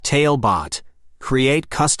Talebot. Create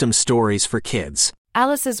custom stories for kids.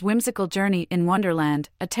 Alice's Whimsical Journey in Wonderland,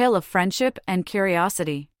 a tale of friendship and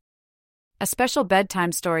curiosity. A special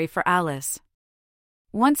bedtime story for Alice.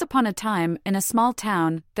 Once upon a time, in a small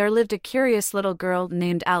town, there lived a curious little girl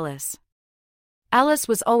named Alice. Alice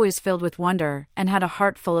was always filled with wonder and had a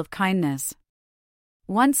heart full of kindness.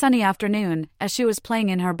 One sunny afternoon, as she was playing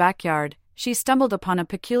in her backyard, she stumbled upon a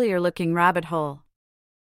peculiar-looking rabbit hole.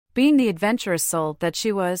 Being the adventurous soul that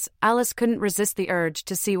she was, Alice couldn't resist the urge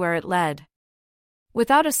to see where it led.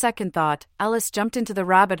 Without a second thought, Alice jumped into the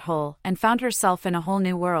rabbit hole and found herself in a whole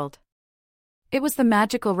new world. It was the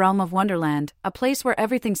magical realm of Wonderland, a place where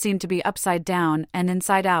everything seemed to be upside down and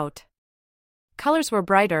inside out. Colors were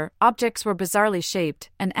brighter, objects were bizarrely shaped,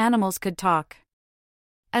 and animals could talk.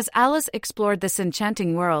 As Alice explored this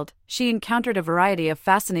enchanting world, she encountered a variety of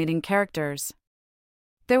fascinating characters.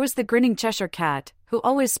 There was the grinning Cheshire Cat, who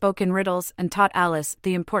always spoke in riddles and taught Alice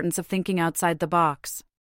the importance of thinking outside the box.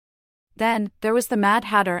 Then, there was the Mad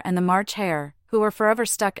Hatter and the March Hare, who were forever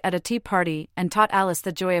stuck at a tea party and taught Alice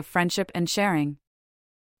the joy of friendship and sharing.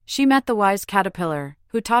 She met the wise Caterpillar,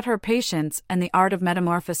 who taught her patience and the art of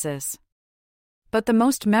metamorphosis. But the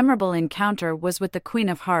most memorable encounter was with the Queen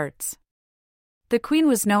of Hearts. The Queen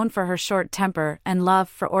was known for her short temper and love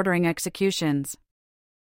for ordering executions.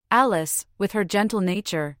 Alice, with her gentle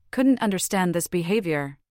nature, couldn't understand this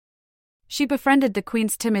behavior. She befriended the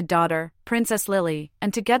Queen's timid daughter, Princess Lily,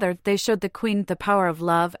 and together they showed the Queen the power of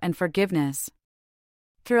love and forgiveness.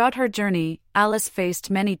 Throughout her journey, Alice faced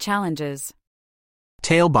many challenges.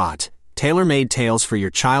 Talebot. Tailor-made tales for your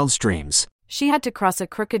child's dreams. She had to cross a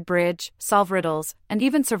crooked bridge, solve riddles, and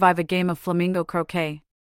even survive a game of flamingo croquet.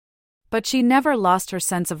 But she never lost her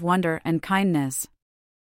sense of wonder and kindness.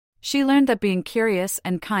 She learned that being curious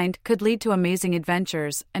and kind could lead to amazing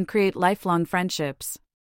adventures and create lifelong friendships.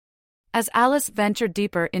 As Alice ventured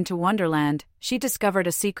deeper into Wonderland, she discovered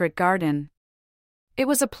a secret garden. It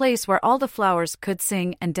was a place where all the flowers could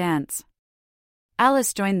sing and dance.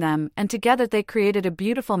 Alice joined them, and together they created a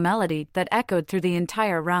beautiful melody that echoed through the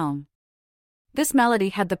entire realm. This melody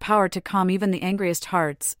had the power to calm even the angriest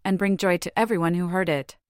hearts and bring joy to everyone who heard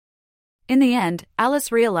it. In the end, Alice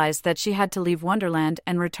realized that she had to leave Wonderland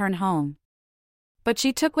and return home. But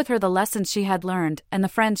she took with her the lessons she had learned and the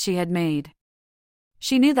friends she had made.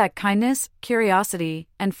 She knew that kindness, curiosity,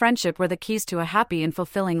 and friendship were the keys to a happy and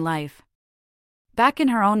fulfilling life. Back in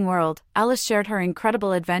her own world, Alice shared her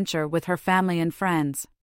incredible adventure with her family and friends.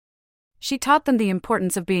 She taught them the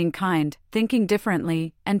importance of being kind, thinking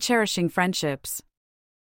differently, and cherishing friendships.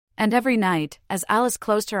 And every night, as Alice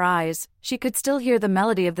closed her eyes, she could still hear the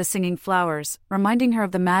melody of the singing flowers, reminding her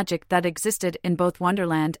of the magic that existed in both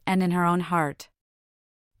Wonderland and in her own heart.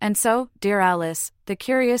 And so, dear Alice, the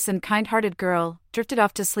curious and kind-hearted girl, drifted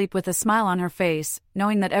off to sleep with a smile on her face,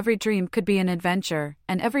 knowing that every dream could be an adventure,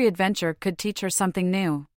 and every adventure could teach her something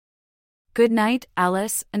new. Good night,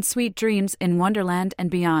 Alice, and sweet dreams in Wonderland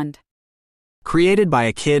and beyond. Created by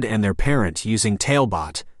a kid and their parent using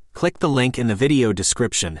Talebot. Click the link in the video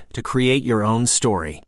description to create your own story.